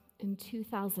In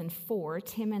 2004,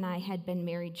 Tim and I had been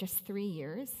married just 3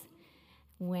 years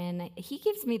when he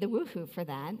gives me the woohoo for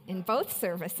that in both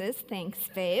services. Thanks,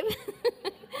 babe.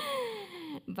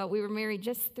 But we were married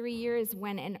just 3 years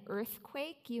when an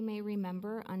earthquake, you may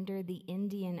remember, under the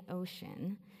Indian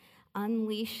Ocean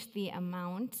unleashed the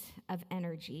amount of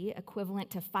energy equivalent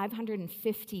to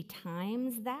 550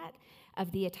 times that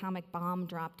of the atomic bomb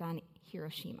dropped on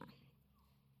Hiroshima.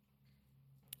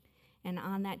 And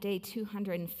on that day,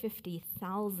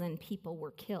 250,000 people were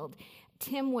killed.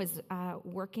 Tim was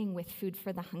working with Food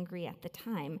for the Hungry at the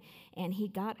time, and he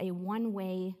got a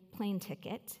one-way plane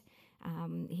ticket.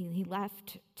 He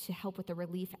left to help with the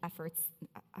relief efforts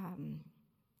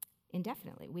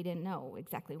indefinitely. We didn't know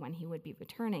exactly when he would be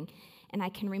returning. And I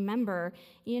can remember,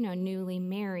 newly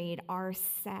married, our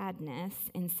sadness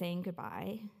in saying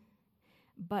goodbye,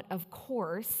 but of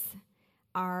course,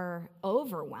 our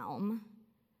overwhelm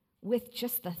with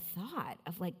just the thought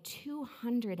of like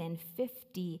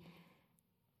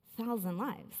 250,000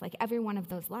 lives, like every one of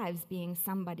those lives being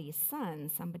somebody's son,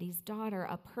 somebody's daughter,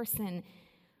 a person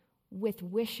with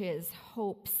wishes,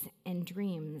 hopes, and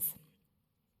dreams.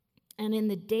 And in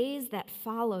the days that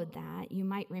followed that, you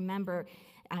might remember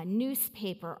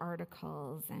newspaper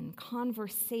articles and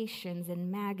conversations in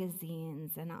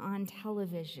magazines and on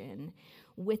television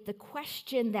with the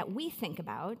question that we think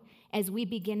about as we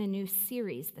begin a new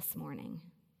series this morning.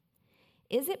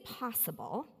 Is it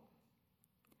possible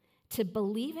to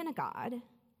believe in a God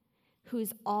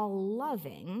who's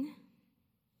all-loving,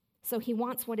 so he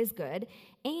wants what is good,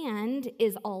 and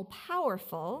is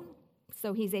all-powerful,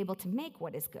 so he's able to make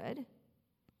what is good,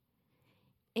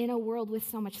 in a world with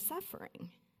so much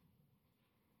suffering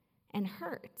and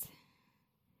hurt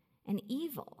and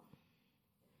evil?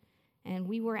 And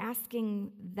we were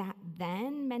asking that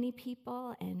then, many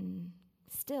people, and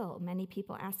still many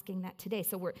people asking that today.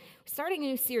 So we're starting a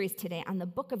new series today on the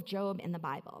book of Job in the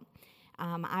Bible.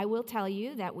 I will tell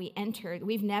you that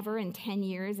we've never in 10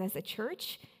 years as a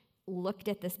church looked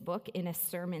at this book in a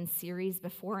sermon series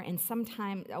before, and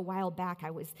sometime a while back I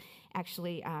was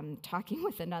actually talking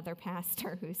with another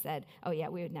pastor who said, oh yeah,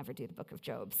 we would never do the book of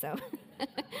Job. So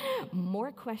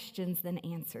more questions than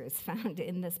answers found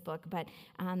in this book, but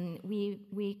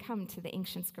we come to the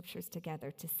ancient scriptures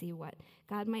together to see what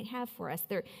God might have for us.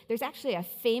 There's actually a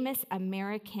famous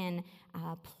American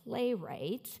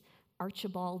playwright,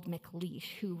 Archibald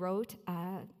MacLeish, who wrote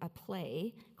a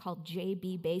play called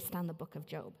J.B. based on the book of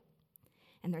Job.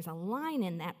 And there's a line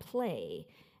in that play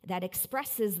that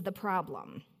expresses the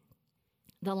problem.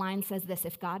 The line says this: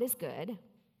 if God is good,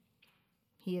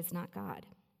 he is not God.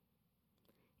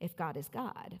 If God is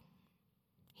God,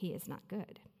 he is not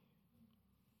good.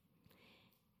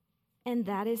 And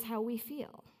that is how we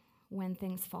feel when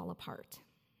things fall apart.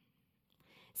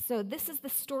 So this is the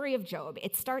story of Job.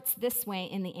 It starts this way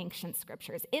in the ancient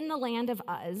scriptures. In the land of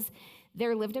Uz,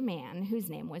 there lived a man whose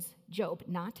name was Job,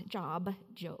 not Job,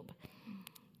 Job.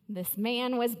 This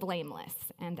man was blameless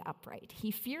and upright. He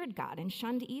feared God and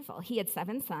shunned evil. He had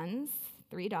 7 sons,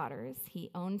 3 daughters. He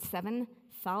owned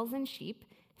 7,000 sheep,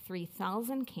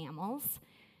 3,000 camels,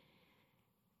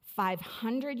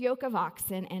 500 yoke of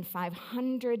oxen, and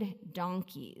 500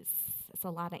 donkeys. That's a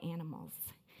lot of animals.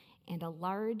 And a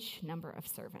large number of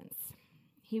servants.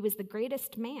 He was the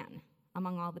greatest man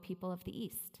among all the people of the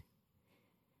East.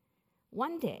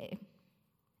 One day,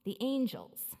 the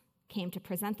angels came to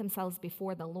present themselves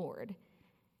before the Lord,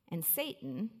 and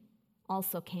Satan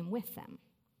also came with them.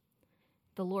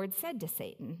 The Lord said to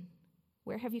Satan,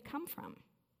 "Where have you come from?"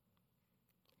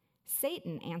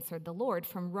 Satan answered the Lord,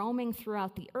 "From roaming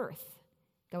throughout the earth,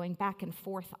 going back and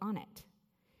forth on it."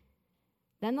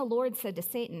 Then the Lord said to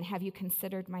Satan, "Have you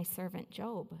considered my servant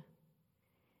Job?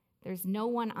 There's no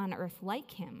one on earth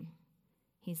like him.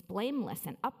 He's blameless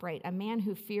and upright, a man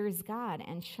who fears God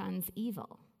and shuns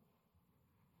evil."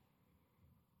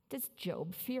 "Does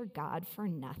Job fear God for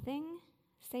nothing?"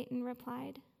 Satan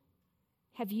replied.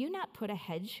 "Have you not put a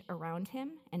hedge around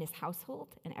him and his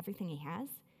household and everything he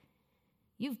has?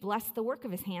 You've blessed the work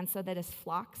of his hands so that his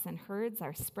flocks and herds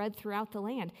are spread throughout the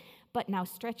land. But now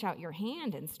stretch out your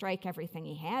hand and strike everything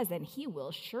he has, and he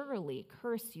will surely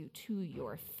curse you to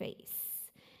your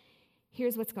face."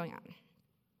 Here's what's going on.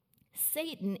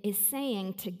 Satan is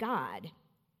saying to God,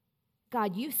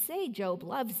 "God, you say Job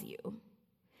loves you,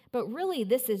 but really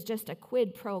this is just a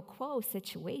quid pro quo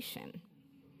situation.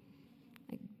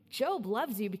 Like, Job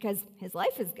loves you because his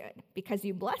life is good, because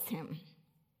you bless him.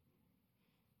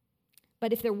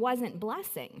 But if there wasn't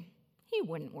blessing, he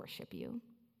wouldn't worship you.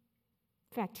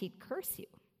 In fact, he'd curse you."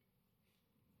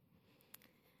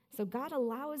 So God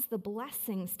allows the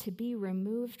blessings to be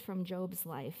removed from Job's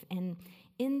life. And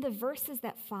in the verses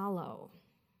that follow,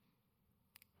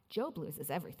 Job loses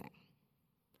everything.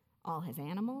 All his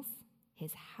animals,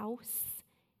 his house,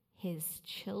 his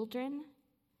children.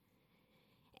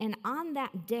 And on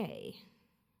that day,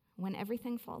 when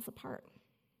everything falls apart,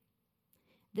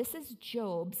 this is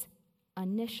Job's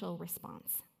initial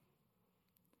response.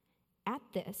 At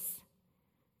this,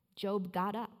 Job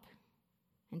got up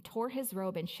and tore his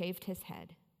robe and shaved his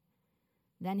head.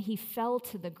 Then he fell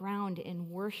to the ground in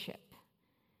worship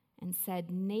and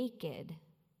said, "Naked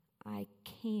I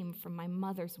came from my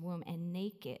mother's womb, and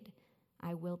naked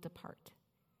I will depart.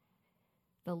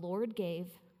 The Lord gave,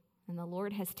 and the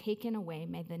Lord has taken away.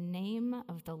 May the name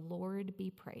of the Lord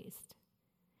be praised."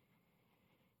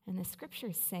 And the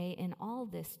scriptures say in all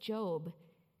this, Job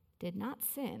did not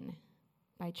sin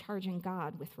by charging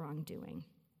God with wrongdoing.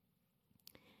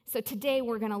 So today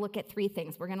we're going to look at three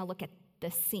things. We're going to look at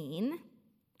the scene,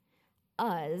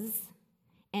 us,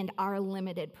 and our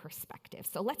limited perspective.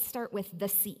 So let's start with the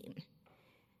scene.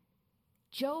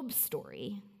 Job's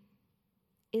story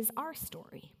is our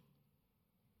story.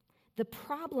 The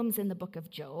problems in the book of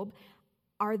Job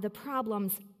are the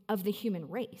problems of the human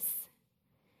race.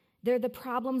 They're the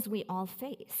problems we all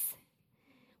face.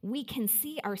 We can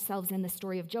see ourselves in the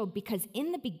story of Job because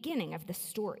in the beginning of the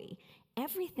story,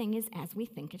 everything is as we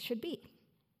think it should be.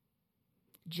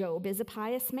 Job is a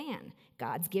pious man.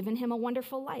 God's given him a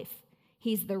wonderful life.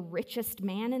 He's the richest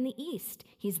man in the East.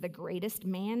 He's the greatest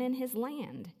man in his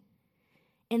land.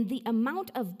 And the amount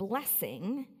of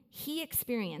blessing he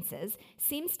experiences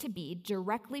seems to be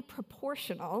directly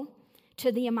proportional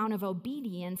to the amount of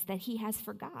obedience that he has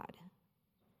for God.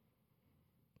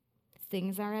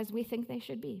 Things are as we think they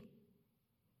should be.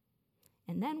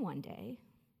 And then one day,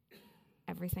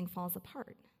 everything falls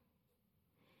apart.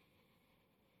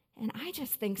 And I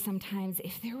just think sometimes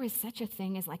if there was such a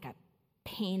thing as like a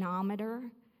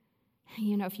painometer,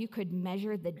 if you could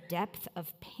measure the depth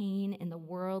of pain in the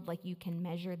world like you can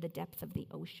measure the depth of the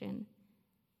ocean,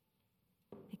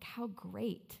 like how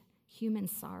great human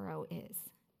sorrow is.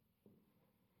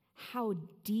 How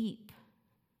deep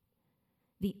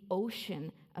the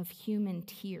ocean of human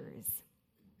tears.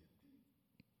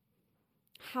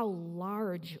 How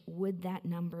large would that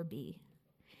number be?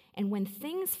 And when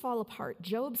things fall apart,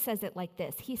 Job says it like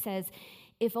this. He says,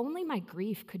 "If only my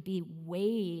grief could be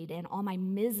weighed and all my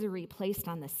misery placed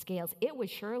on the scales, it would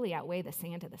surely outweigh the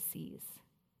sand of the seas."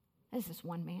 That's just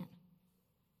one man.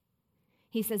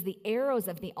 He says, "The arrows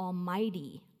of the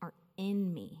Almighty are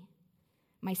in me.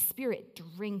 My spirit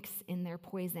drinks in their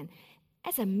poison."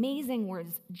 That's amazing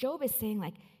words. Job is saying,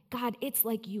 like, God, it's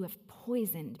like you have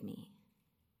poisoned me.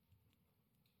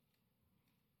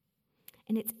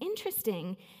 And it's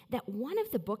interesting that one of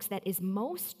the books that is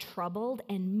most troubled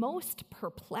and most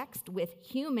perplexed with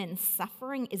human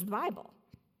suffering is the Bible.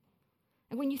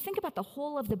 And when you think about the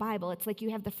whole of the Bible, it's like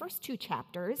you have the first two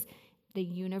chapters, the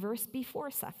universe before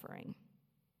suffering.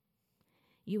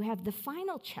 You have the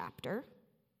final chapter,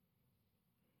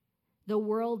 the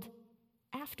world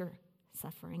after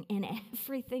suffering, and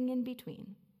everything in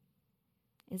between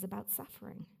is about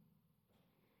suffering.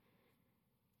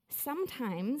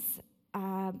 Sometimes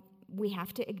we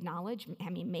have to acknowledge,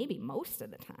 maybe most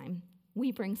of the time,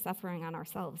 we bring suffering on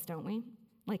ourselves, don't we?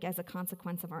 Like as a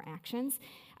consequence of our actions.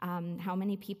 How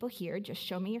many people here, just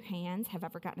show me your hands, have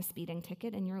ever gotten a speeding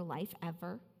ticket in your life,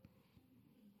 ever?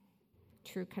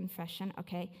 True confession,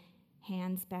 okay.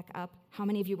 Hands back up. How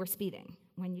many of you were speeding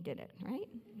when you did it, right?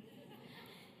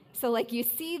 So like you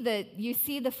see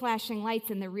the flashing lights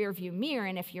in the rear view mirror,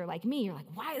 and if you're like me, you're like,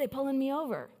 why are they pulling me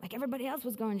over? Like everybody else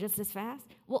was going just as fast.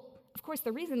 Well, of course,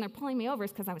 the reason they're pulling me over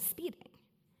is because I was speeding,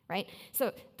 right?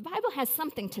 So the Bible has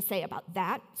something to say about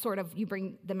that, sort of you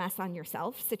bring the mess on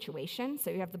yourself situation. So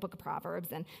you have the book of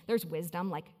Proverbs, and there's wisdom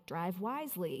like drive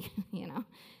wisely,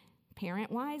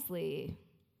 parent wisely,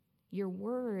 your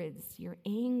words, your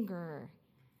anger,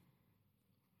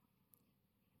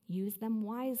 use them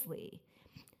wisely.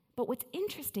 But what's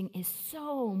interesting is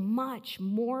so much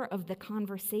more of the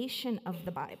conversation of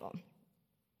the Bible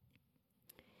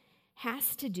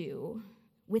has to do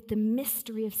with the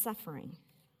mystery of suffering.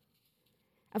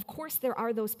 Of course, there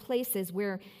are those places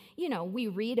where, we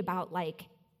read about like,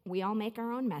 we all make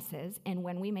our own messes, and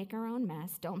when we make our own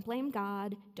mess, don't blame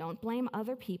God, don't blame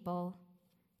other people.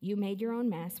 You made your own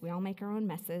mess, we all make our own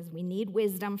messes. We need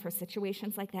wisdom for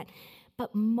situations like that.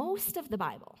 But most of the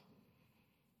Bible,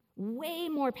 way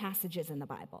more passages in the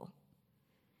Bible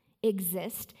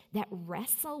exist that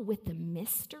wrestle with the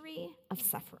mystery of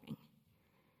suffering.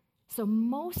 So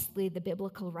mostly the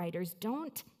biblical writers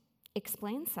don't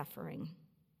explain suffering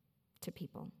to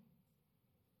people.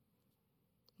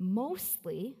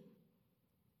 Mostly,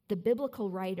 the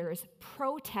biblical writers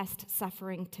protest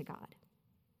suffering to God.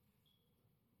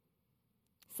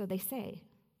 So they say,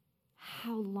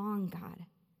 "How long, God?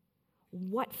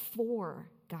 What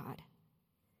for, God?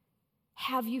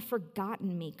 Have you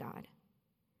forgotten me, God?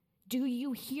 Do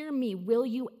you hear me? Will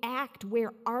you act?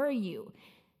 Where are you?"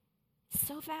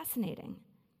 So fascinating.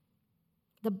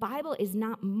 The Bible is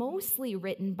not mostly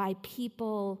written by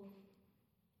people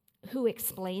who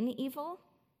explain evil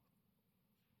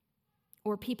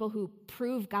or people who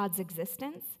prove God's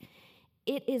existence.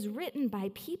 It is written by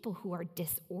people who are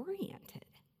disoriented,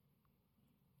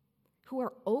 who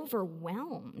are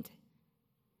overwhelmed,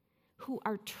 who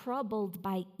are troubled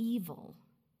by evil,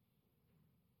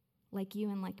 like you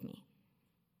and like me.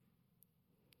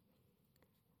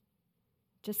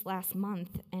 Just last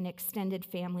month, an extended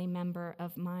family member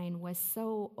of mine was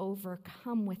so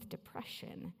overcome with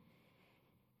depression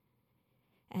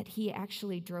that he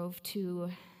actually drove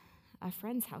to a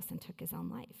friend's house and took his own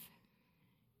life.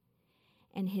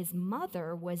 And his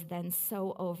mother was then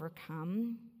so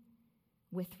overcome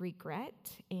with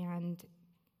regret and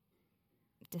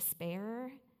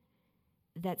despair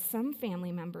that some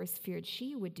family members feared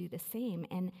she would do the same.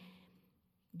 And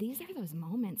these are those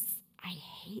moments. I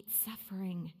hate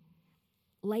suffering.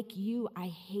 Like you, I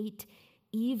hate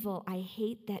evil. I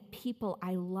hate that people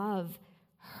I love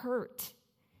hurt.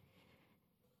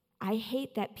 I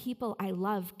hate that people I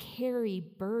love carry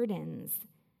burdens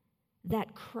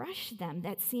that crush them,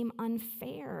 that seem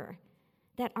unfair,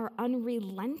 that are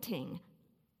unrelenting.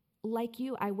 Like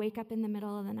you, I wake up in the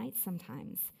middle of the night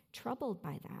sometimes, troubled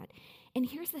by that. And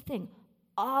here's the thing,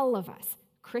 all of us,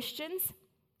 Christians,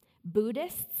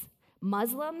 Buddhists,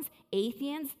 Muslims,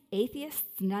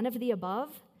 atheists, none of the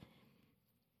above,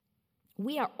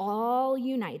 we are all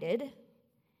united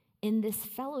in this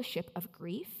fellowship of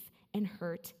grief and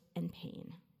hurt and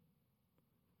pain.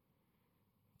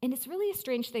 And it's really a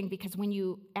strange thing because when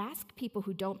you ask people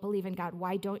who don't believe in God,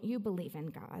 why don't you believe in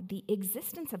God? The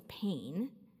existence of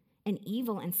pain and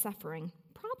evil and suffering,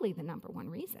 probably the number one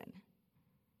reason.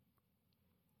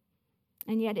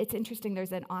 And yet it's interesting,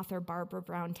 there's an author, Barbara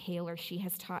Brown Taylor, she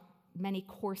has taught many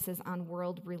courses on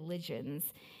world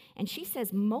religions, and she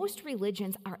says most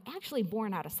religions are actually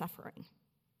born out of suffering.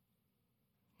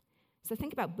 So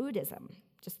think about Buddhism,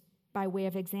 just by way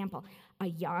of example. A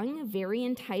young, very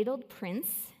entitled prince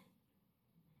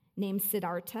named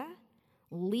Siddhartha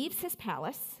leaves his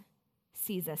palace,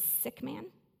 sees a sick man,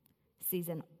 sees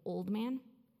an old man,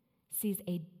 sees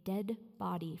a dead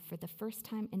body for the first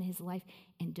time in his life,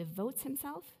 and devotes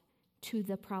himself to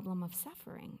the problem of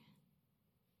suffering.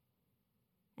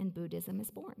 And Buddhism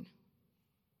is born.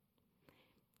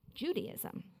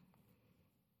 Judaism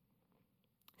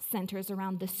centers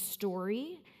around the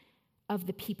story of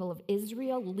the people of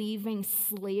Israel leaving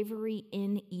slavery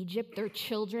in Egypt. Their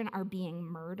children are being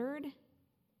murdered.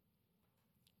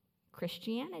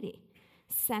 Christianity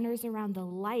centers around the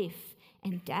life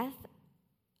and death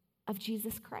of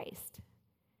Jesus Christ,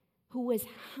 who was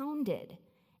hounded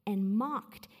and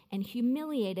mocked and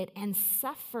humiliated and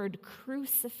suffered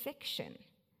crucifixion.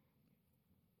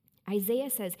 Isaiah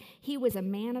says he was a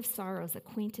man of sorrows,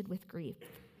 acquainted with grief.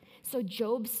 So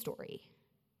Job's story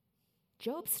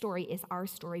is our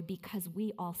story because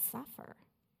we all suffer.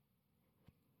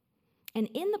 And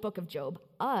in the book of Job,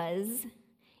 Uz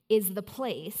is the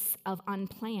place of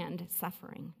unplanned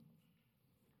suffering.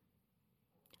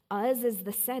 Uz is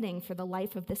the setting for the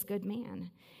life of this good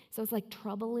man. So it's like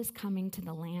trouble is coming to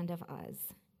the land of Uz.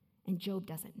 And Job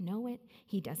doesn't know it,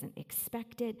 he doesn't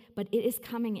expect it, but it is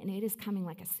coming, and it is coming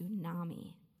like a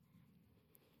tsunami.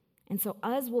 And so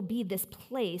Uz will be this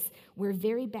place where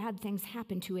very bad things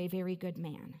happen to a very good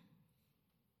man.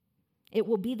 It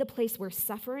will be the place where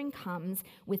suffering comes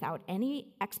without any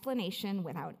explanation,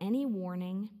 without any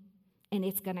warning, and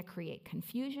it's going to create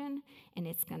confusion, and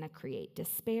it's going to create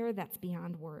despair that's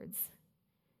beyond words.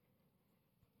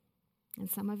 And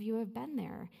some of you have been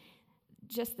there.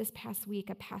 Just this past week,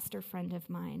 a pastor friend of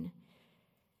mine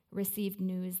received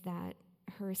news that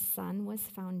her son was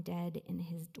found dead in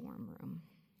his dorm room.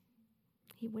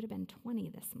 He would have been 20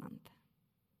 this month.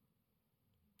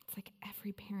 It's like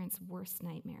every parent's worst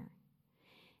nightmare.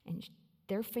 And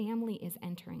their family is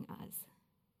entering Uz.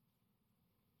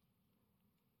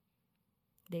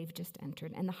 They've just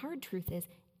entered. And the hard truth is,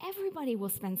 everybody will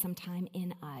spend some time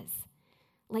in Uz.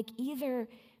 Like either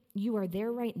you are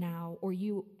there right now, or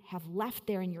you have left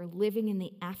there and you're living in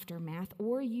the aftermath,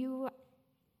 or you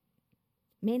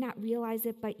may not realize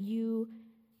it, but you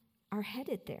are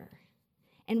headed there.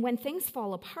 And when things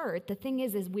fall apart, the thing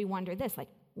is we wonder this, like,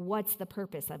 what's the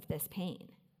purpose of this pain?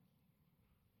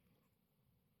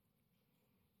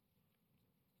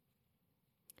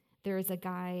 There is a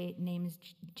guy named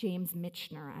James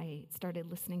Michener. I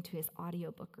started listening to his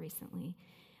audiobook recently.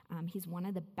 He's one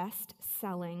of the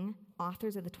best-selling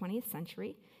authors of the 20th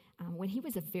century. When he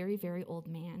was a very, very old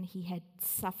man, he had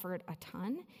suffered a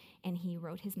ton, and he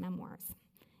wrote his memoirs.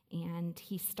 And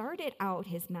he started out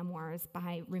his memoirs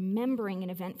by remembering an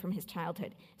event from his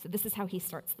childhood. So this is how he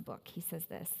starts the book. He says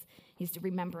this. He's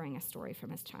remembering a story from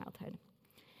his childhood.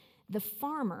 The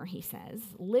farmer, he says,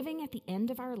 living at the end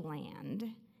of our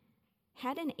land,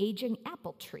 had an aging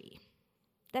apple tree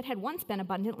that had once been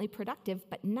abundantly productive,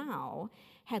 but now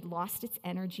had lost its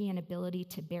energy and ability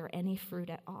to bear any fruit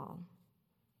at all.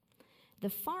 The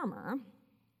farmer,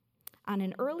 on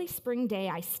an early spring day,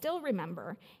 I still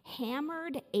remember,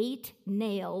 hammered 8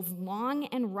 nails, long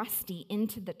and rusty,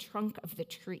 into the trunk of the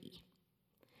tree.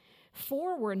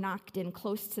 4 were knocked in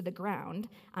close to the ground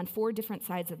on 4 different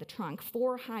sides of the trunk,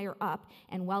 4 higher up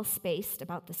and well spaced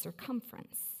about the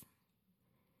circumference.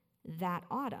 That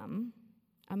autumn,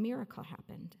 a miracle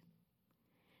happened.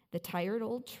 The tired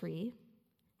old tree,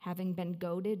 having been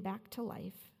goaded back to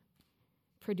life,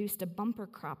 produced a bumper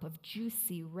crop of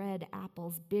juicy red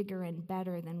apples, bigger and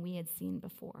better than we had seen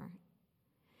before.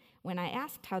 When I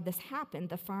asked how this happened,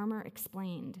 the farmer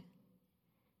explained.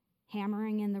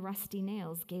 Hammering in the rusty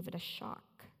nails gave it a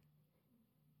shock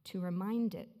to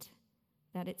remind it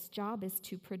that its job is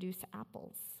to produce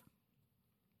apples.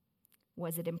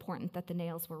 Was it important that the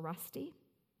nails were rusty?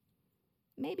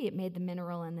 Maybe it made the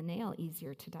mineral in the nail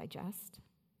easier to digest.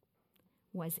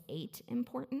 Was 8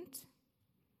 important?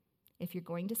 If you're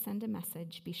going to send a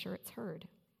message, be sure it's heard.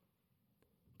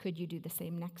 Could you do the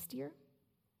same next year?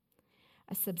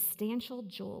 A substantial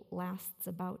jolt lasts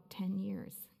about 10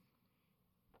 years.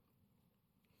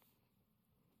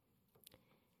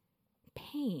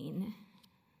 Pain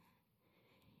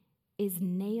is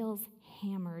nails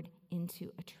hammered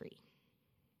into a tree.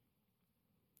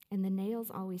 And the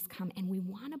nails always come. And we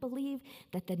want to believe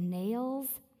that the nails,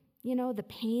 the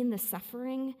pain, the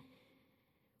suffering,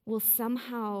 will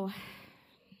somehow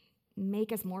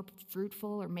make us more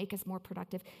fruitful or make us more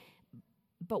productive.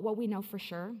 But what we know for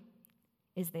sure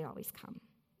is they always come.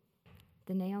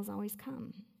 The nails always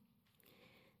come.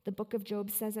 The book of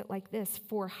Job says it like this: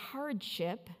 for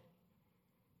hardship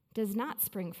does not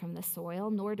spring from the soil,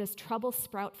 nor does trouble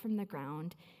sprout from the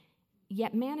ground.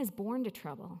 Yet man is born to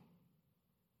trouble,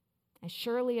 as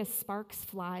surely as sparks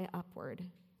fly upward.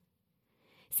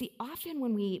 See, often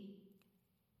when we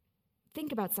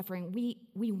think about suffering,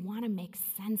 we want to make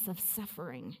sense of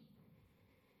suffering.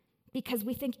 Because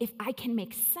we think if I can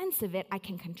make sense of it, I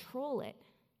can control it.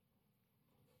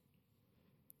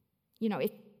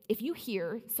 If you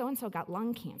hear so-and-so got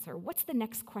lung cancer, what's the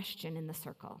next question in the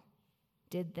circle?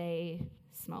 Did they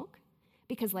smoke?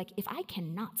 Because if I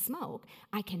cannot smoke,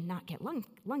 I cannot get lung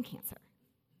cancer.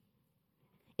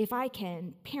 If I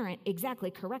can parent exactly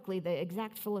correctly, the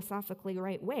exact philosophically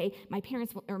right way, my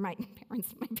parents will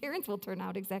turn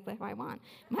out exactly how I want.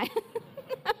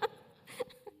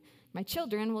 My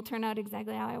children will turn out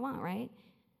exactly how I want, right?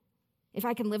 If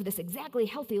I can live this exactly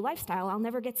healthy lifestyle, I'll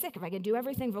never get sick. If I can do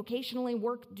everything vocationally,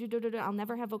 I'll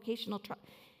never have vocational trouble.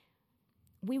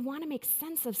 We want to make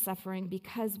sense of suffering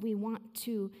because we want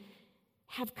to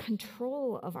have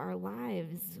control of our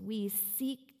lives. We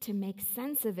seek to make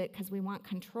sense of it because we want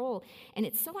control. And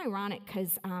it's so ironic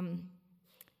because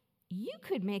you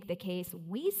could make the case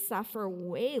we suffer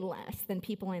way less than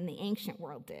people in the ancient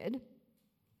world did,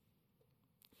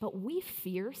 but we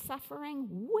fear suffering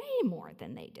way more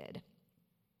than they did.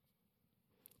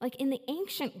 In the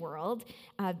ancient world,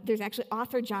 there's actually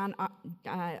author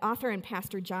and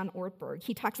pastor John Ortberg.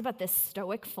 He talks about this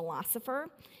Stoic philosopher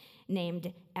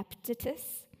named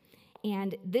Epictetus.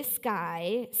 And this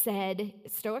guy said,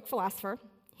 Stoic philosopher,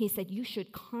 he said, you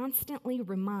should constantly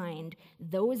remind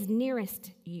those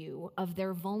nearest you of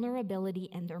their vulnerability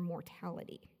and their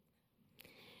mortality.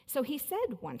 So he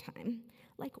said one time,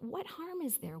 what harm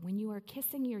is there when you are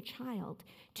kissing your child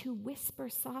to whisper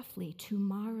softly,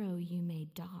 tomorrow you may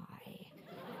die?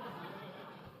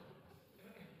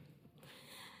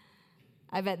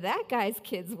 I bet that guy's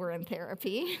kids were in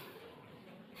therapy.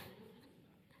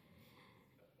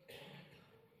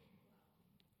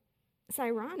 It's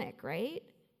ironic, right?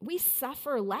 We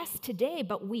suffer less today,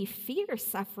 but we fear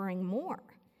suffering more.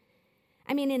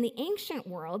 In the ancient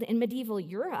world, in medieval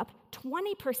Europe,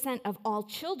 20% of all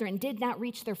children did not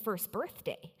reach their first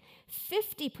birthday.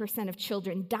 50% of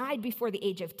children died before the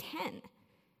age of 10.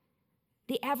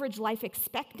 The average life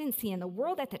expectancy in the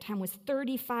world at the time was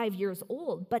 35 years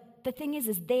old. But the thing is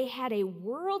they had a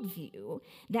worldview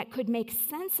that could make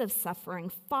sense of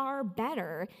suffering far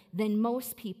better than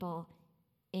most people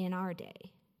in our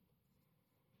day.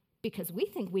 because we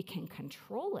think we can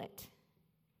control it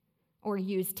or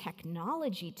use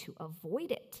technology to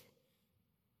avoid it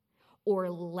or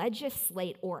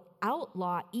legislate or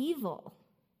outlaw evil.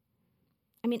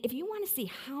 I mean, if you want to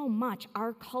see how much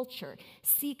our culture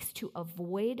seeks to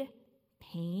avoid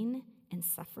pain and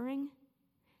suffering,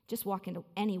 just walk into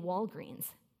any Walgreens.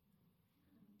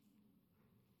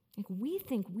 Like, we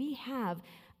think we have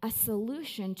a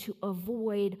solution to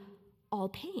avoid all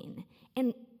pain.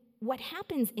 And what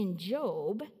happens in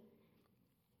Job,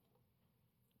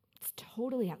 it's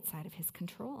totally outside of his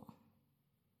control.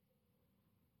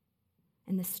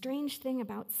 And the strange thing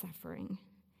about suffering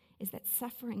is that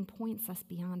suffering points us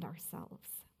beyond ourselves.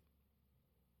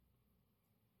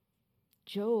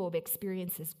 Job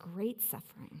experiences great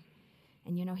suffering.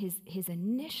 And you know, his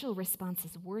initial response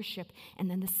is worship,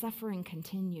 and then the suffering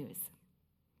continues.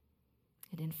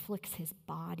 It inflicts his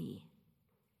body.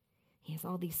 He has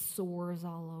all these sores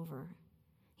all over.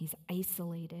 He's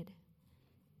isolated.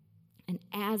 And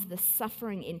as the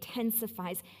suffering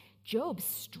intensifies, Job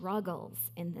struggles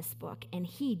in this book, and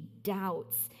he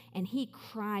doubts, and he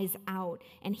cries out,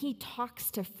 and he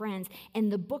talks to friends,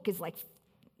 and the book is like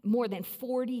more than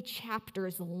 40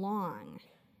 chapters long.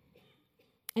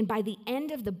 And by the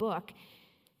end of the book,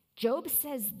 Job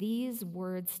says these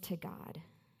words to God.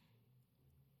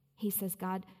 He says,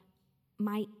 God,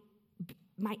 my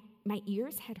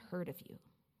ears had heard of you,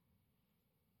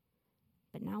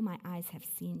 but now my eyes have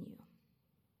seen you.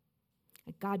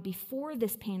 God, before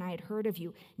this pain I had heard of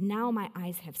you, now my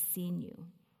eyes have seen you.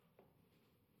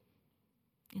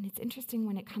 And it's interesting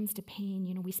when it comes to pain,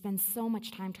 you know, we spend so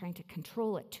much time trying to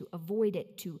control it, to avoid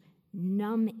it, to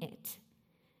numb it.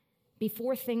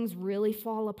 Before things really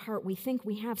fall apart, we think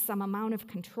we have some amount of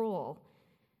control.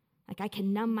 Like, I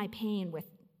can numb my pain with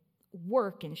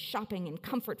work and shopping and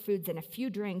comfort foods and a few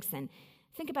drinks. And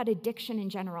think about addiction in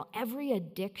general. Every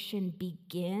addiction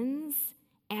begins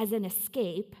as an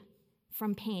escape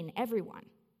from pain, everyone.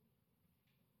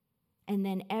 And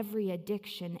then every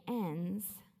addiction ends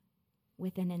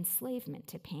with an enslavement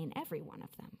to pain, every one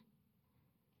of them.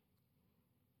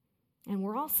 And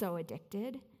we're also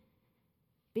addicted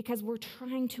because we're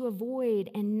trying to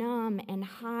avoid and numb and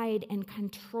hide and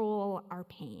control our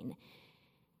pain.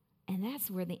 And that's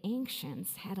where the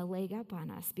ancients had a leg up on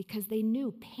us, because they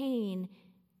knew pain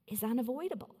is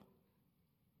unavoidable.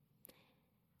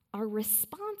 Our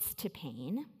response to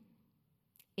pain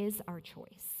is our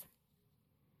choice.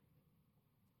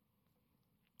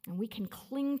 And we can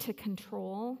cling to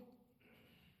control,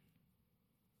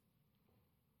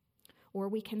 or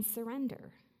we can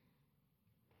surrender.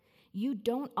 You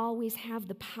don't always have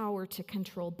the power to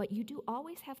control, but you do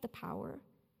always have the power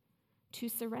to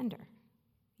surrender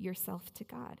yourself to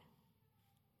God.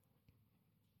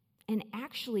 And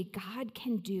actually, God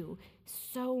can do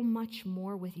so much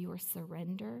more with your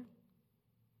surrender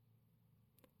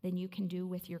than you can do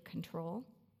with your control.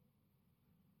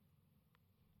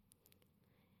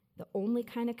 The only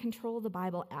kind of control the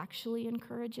Bible actually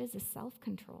encourages is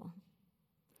self-control.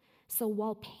 So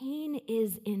while pain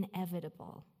is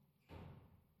inevitable,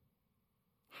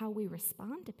 how we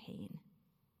respond to pain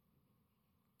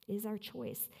is our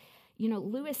choice. You know,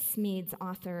 Lewis Smedes,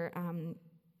 author,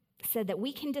 said that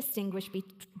we can distinguish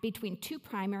between two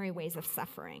primary ways of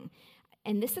suffering.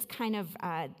 And this is kind of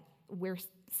where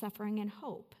suffering and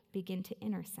hope begin to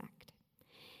intersect.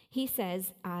 He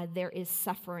says there is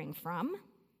suffering from,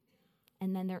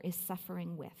 and then there is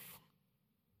suffering with.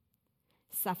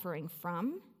 Suffering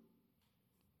from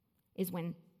is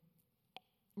when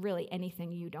really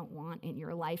anything you don't want in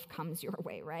your life comes your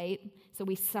way, right? So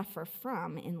we suffer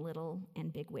from in little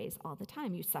and big ways all the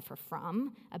time. You suffer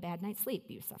from a bad night's sleep.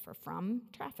 You suffer from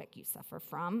traffic. You suffer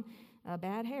from a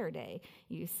bad hair day.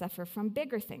 You suffer from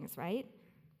bigger things, right?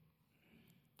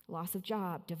 Loss of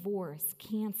job, divorce,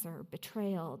 cancer,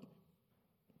 betrayal,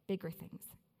 bigger things.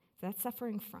 So that's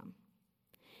suffering from.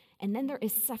 And then there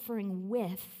is suffering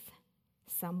with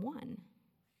someone.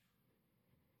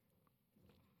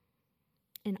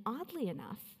 And oddly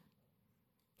enough,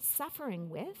 suffering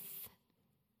with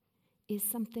is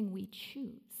something we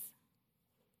choose.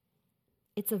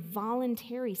 It's a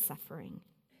voluntary suffering.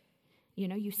 You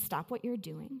know, you stop what you're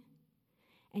doing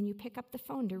and you pick up the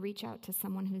phone to reach out to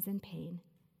someone who's in pain.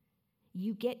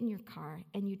 You get in your car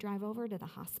and you drive over to the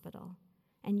hospital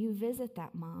and you visit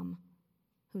that mom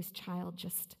whose child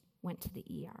just went to the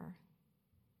ER.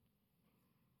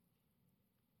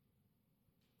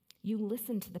 You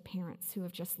listen to the parents who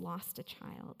have just lost a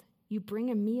child. You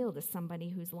bring a meal to somebody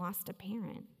who's lost a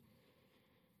parent.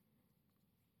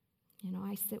 You know,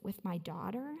 I sit with my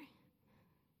daughter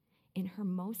in her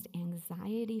most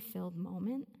anxiety-filled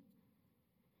moment,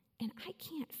 And I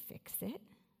can't fix it.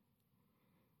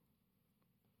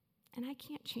 And I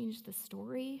can't change the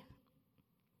story.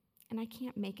 And I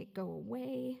can't make it go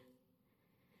away.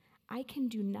 I can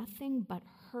do nothing but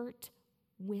hurt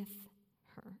with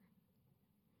her.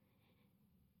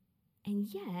 And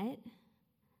yet,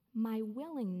 my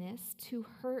willingness to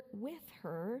hurt with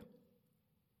her,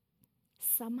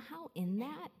 somehow in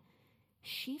that,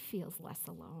 she feels less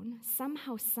alone.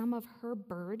 Somehow some of her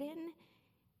burden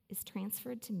is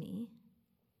transferred to me.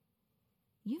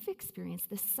 You've experienced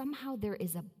this. Somehow there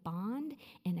is a bond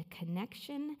and a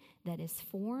connection that is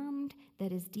formed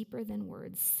that is deeper than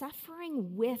words.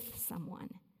 Suffering with someone,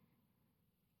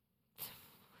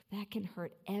 that can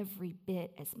hurt every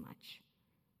bit as much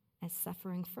as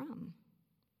suffering from.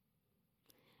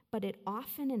 But it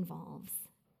often involves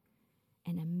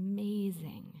an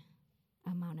amazing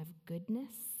amount of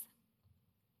goodness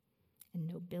and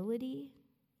nobility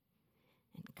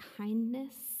and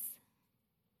kindness,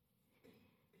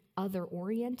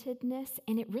 other-orientedness,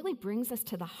 and it really brings us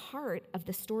to the heart of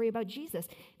the story about Jesus,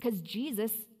 because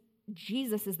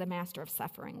Jesus is the master of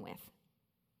suffering with.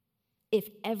 If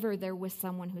ever there was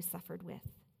someone who suffered with,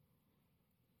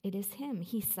 it is him.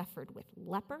 He suffered with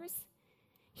lepers.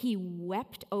 He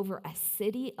wept over a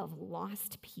city of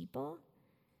lost people.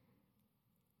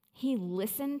 He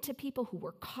listened to people who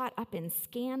were caught up in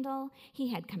scandal. He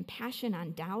had compassion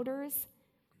on doubters.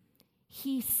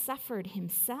 He suffered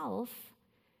himself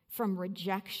from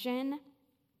rejection,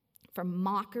 from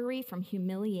mockery, from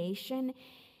humiliation.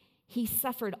 He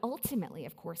suffered ultimately,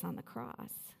 of course, on the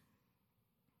cross.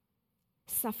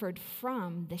 Suffered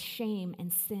from the shame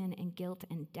and sin and guilt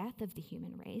and death of the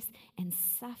human race, and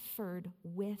suffered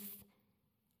with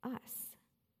us.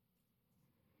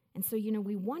 And so,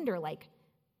 we wonder,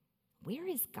 where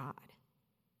is God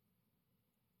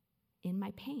in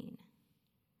my pain?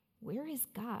 Where is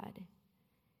God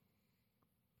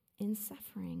in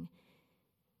suffering?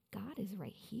 God is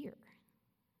right here,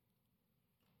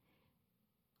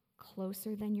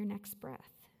 closer than your next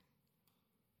breath.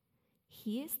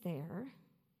 He is there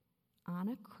on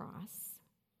a cross,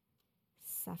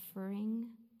 suffering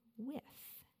with.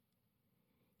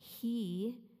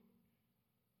 He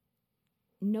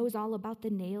knows all about the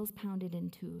nails pounded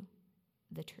into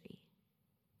the tree,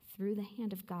 through the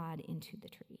hand of God into the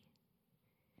tree.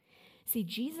 See,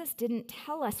 Jesus didn't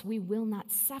tell us we will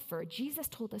not suffer. Jesus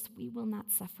told us we will not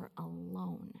suffer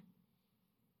alone.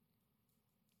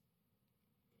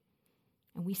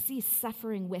 And we see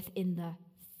suffering within the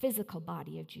physical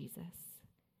body of Jesus,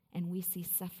 and we see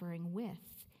suffering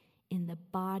with in the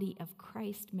body of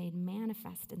Christ made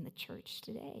manifest in the church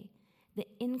today. The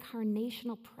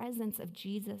incarnational presence of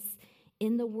Jesus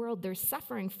in the world. There's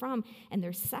suffering from and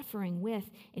there's suffering with.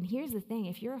 And here's the thing,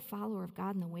 if you're a follower of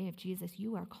God in the way of Jesus,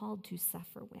 you are called to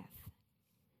suffer with.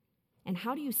 And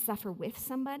how do you suffer with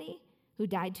somebody who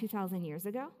died 2,000 years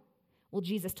ago? Well,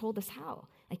 Jesus told us how.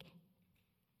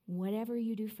 Whatever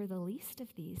you do for the least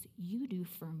of these, you do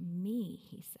for me,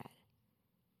 he said.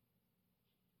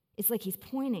 It's like he's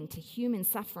pointing to human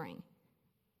suffering.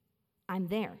 I'm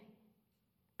there.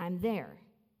 I'm there.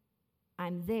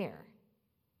 I'm there.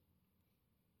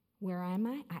 Where am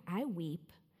I? I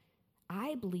weep.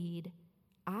 I bleed.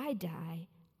 I die.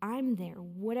 I'm there.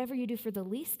 Whatever you do for the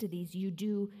least of these, you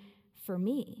do for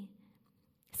me.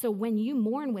 So when you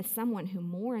mourn with someone who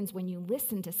mourns, when you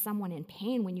listen to someone in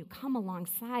pain, when you come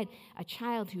alongside a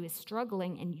child who is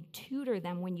struggling and you tutor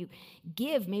them, when you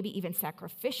give, maybe even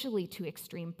sacrificially to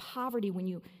extreme poverty, when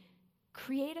you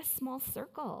create a small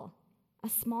circle, a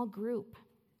small group,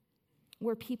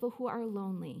 where people who are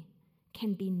lonely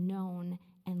can be known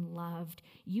and loved.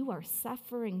 You are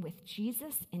suffering with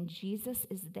Jesus, and Jesus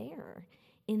is there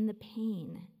in the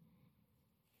pain.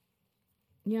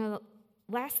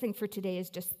 Last thing for today is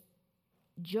just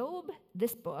Job,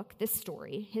 this book, this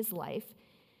story, his life.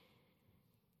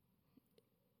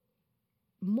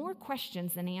 More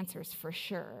questions than answers for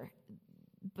sure.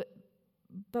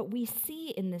 But we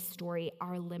see in this story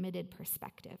our limited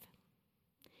perspective.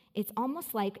 It's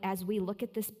almost like as we look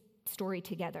at this story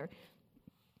together,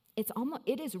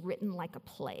 it is written like a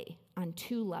play on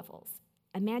two levels.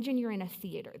 Imagine you're in a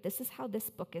theater. This is how this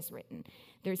book is written.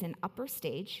 There's an upper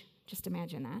stage, just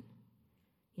imagine that.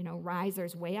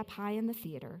 Risers way up high in the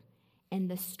theater, and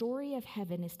the story of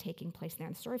heaven is taking place there.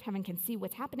 And the story of heaven can see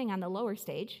what's happening on the lower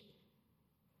stage,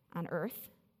 on earth.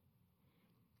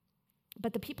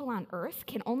 But the people on earth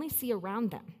can only see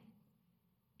around them.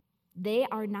 They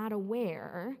are not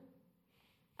aware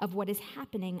of what is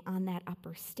happening on that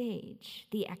upper stage,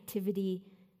 the activity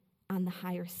on the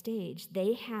higher stage.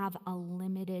 They have a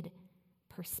limited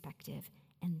perspective,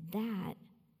 and that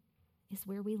is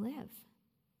where we live.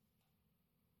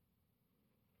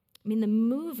 I mean, the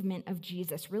movement of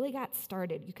Jesus really got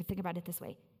started, you could think about it this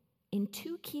way, in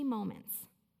two key moments: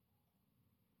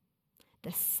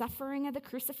 the suffering of the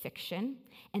crucifixion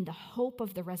and the hope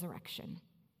of the resurrection.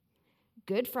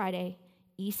 Good Friday,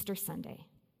 Easter Sunday.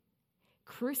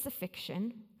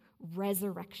 Crucifixion,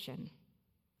 resurrection,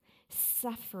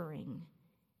 suffering,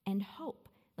 and hope.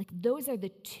 Like, those are the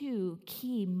two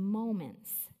key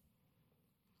moments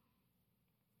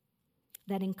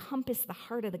that encompass the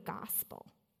heart of the gospel.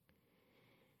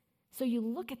 So you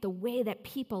look at the way that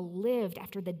people lived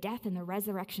after the death and the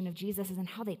resurrection of Jesus and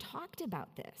how they talked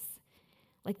about this.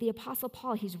 Like the Apostle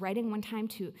Paul, he's writing one time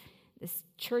to this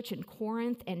church in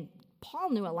Corinth, and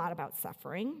Paul knew a lot about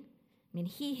suffering. I mean,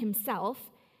 he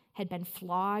himself had been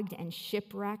flogged and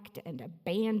shipwrecked and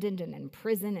abandoned and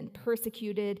imprisoned and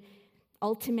persecuted.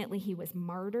 Ultimately, he was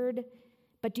martyred.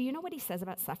 But do you know what he says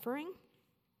about suffering?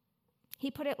 He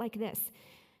put it like this: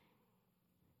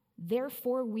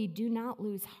 "Therefore, we do not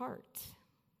lose heart.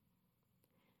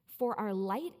 For our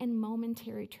light and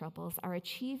momentary troubles are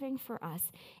achieving for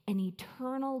us an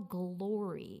eternal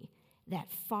glory that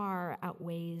far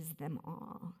outweighs them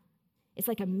all." It's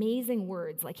like amazing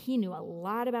words. Like, he knew a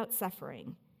lot about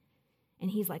suffering. And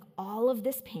he's like, all of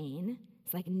this pain,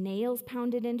 it's like nails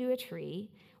pounded into a tree.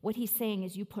 What he's saying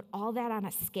is, you put all that on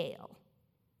a scale.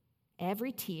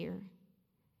 Every tear,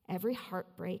 every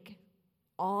heartbreak,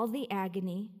 all the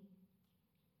agony.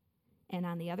 And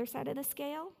on the other side of the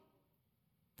scale,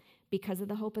 because of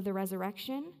the hope of the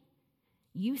resurrection,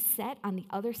 you set on the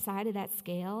other side of that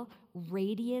scale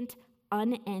radiant,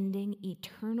 unending,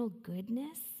 eternal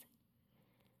goodness.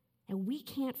 And we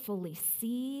can't fully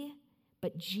see,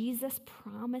 but Jesus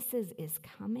promises is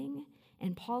coming.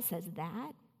 And Paul says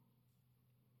that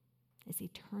is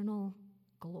eternal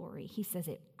glory. He says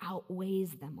it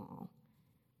outweighs them all.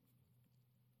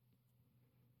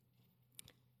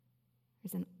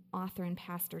 There's an author and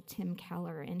pastor, Tim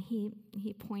Keller, and he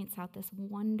points out this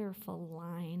wonderful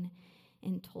line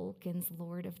in Tolkien's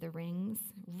Lord of the Rings,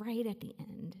 right at the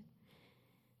end,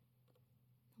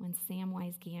 when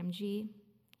Samwise Gamgee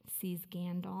sees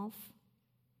Gandalf,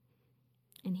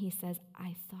 and he says,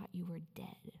 "I thought you were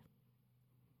dead."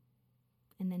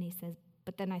 And then he says,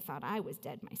 "But then I thought I was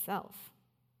dead myself."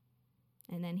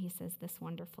 And then he says this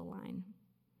wonderful line: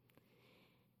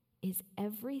 "Is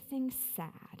everything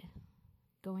sad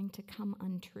going to come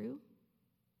untrue?"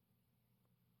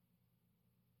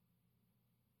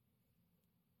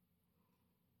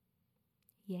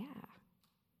 Yeah,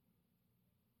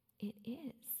 it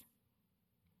is.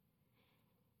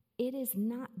 It is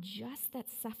not just that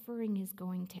suffering is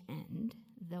going to end,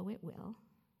 though it will,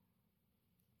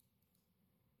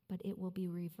 but it will be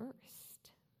reversed.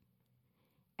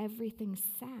 Everything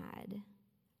sad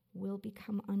will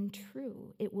become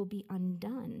untrue. It will be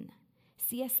undone.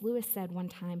 C.S. Lewis said one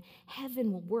time,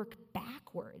 heaven will work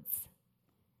backwards.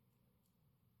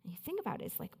 And you think about it,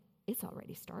 it's like, it's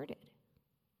already started.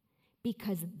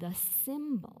 Because the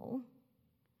symbol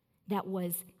that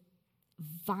was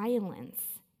violence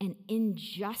and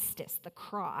injustice, the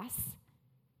cross,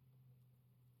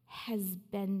 has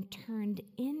been turned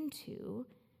into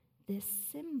this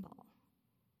symbol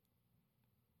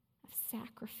of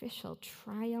sacrificial,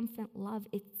 triumphant love.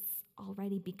 It's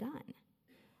already begun.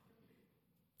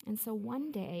 And so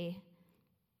one day,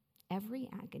 every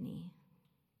agony,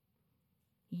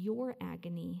 your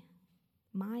agony,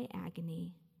 my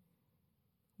agony,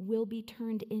 will be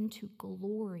turned into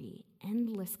glory,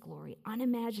 endless glory,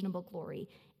 unimaginable glory,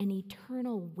 an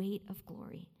eternal weight of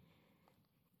glory.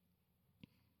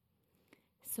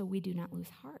 So we do not lose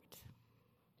heart,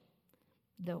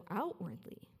 though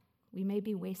outwardly we may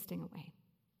be wasting away.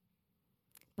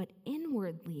 But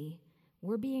inwardly,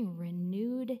 we're being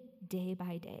renewed day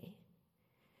by day.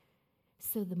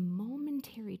 So the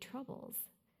momentary troubles,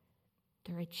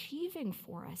 they're achieving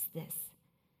for us this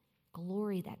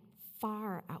glory that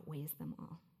far outweighs them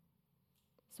all.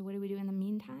 So what do we do in the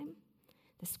meantime?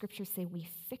 The scriptures say we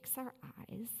fix our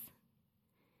eyes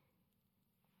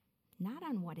not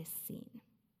on what is seen.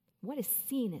 What is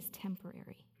seen is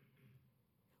temporary.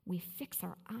 We fix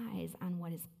our eyes on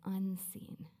what is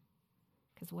unseen,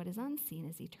 because what is unseen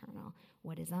is eternal.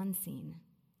 What is unseen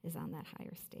is on that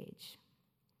higher stage.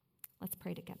 Let's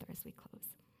pray together as we close.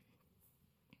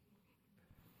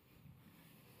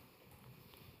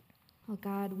 Oh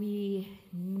God, we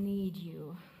need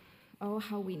you. Oh,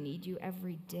 how we need you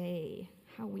every day.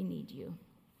 How we need you.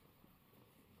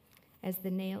 As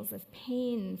the nails of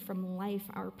pain from life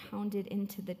are pounded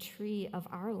into the tree of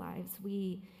our lives,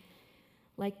 we,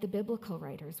 like the biblical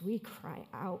writers, we cry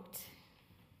out.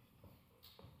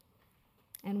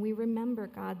 And we remember,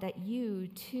 God, that you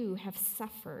too have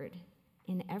suffered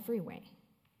in every way.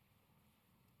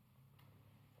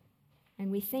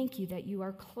 And we thank you that you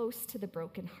are close to the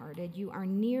brokenhearted. You are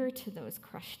near to those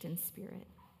crushed in spirit.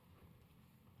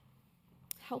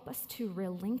 Help us to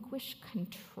relinquish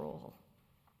control,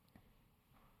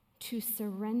 to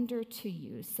surrender to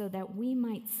you, so that we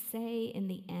might say in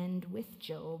the end with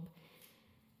Job,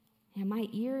 and my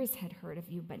ears had heard of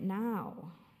you, but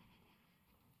now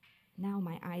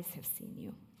my eyes have seen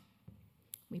you.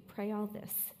 We pray all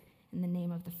this in the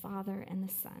name of the Father and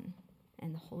the Son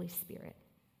and the Holy Spirit.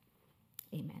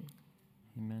 Amen.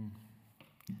 Amen.